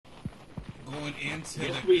going into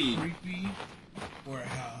Yes, the we. creepy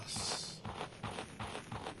warehouse.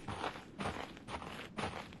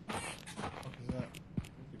 What is that?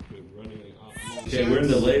 Okay, we're in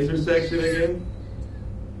the laser section again.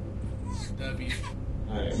 W.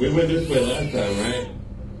 Alright, we went this way last time, right?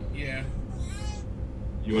 Yeah.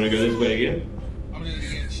 You want to go this way again? I'm just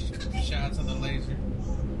gonna get shots of the laser.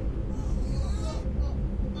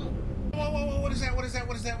 Whoa, what is that? What is that?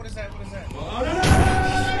 What is that? What is that? What is that? Oh,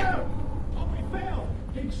 no! Oh, he fell!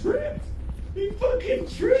 He tripped! He fucking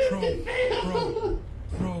tripped! He fell!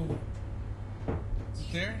 Bro. Is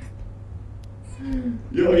it there?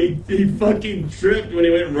 Yo, he fucking tripped when he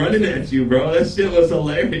went running at you, bro. That shit was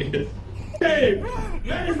hilarious. Hey,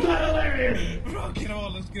 that is not hilarious. Bro, get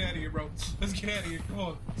on. Let's get out of here, bro. Let's get out of here. Come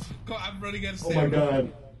on. I'm running out of Oh stamina. my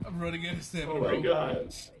god. I'm running out of stamina, Oh bro. my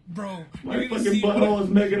god. Bro, My fucking butthole is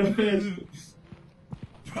making a fist.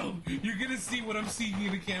 Bro, you're gonna see what I'm seeing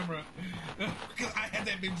in the camera. Because I had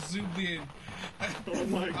that been zoomed in. Oh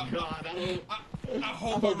my god. I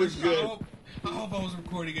hope it's good. I hope I was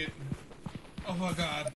recording it. Oh my god.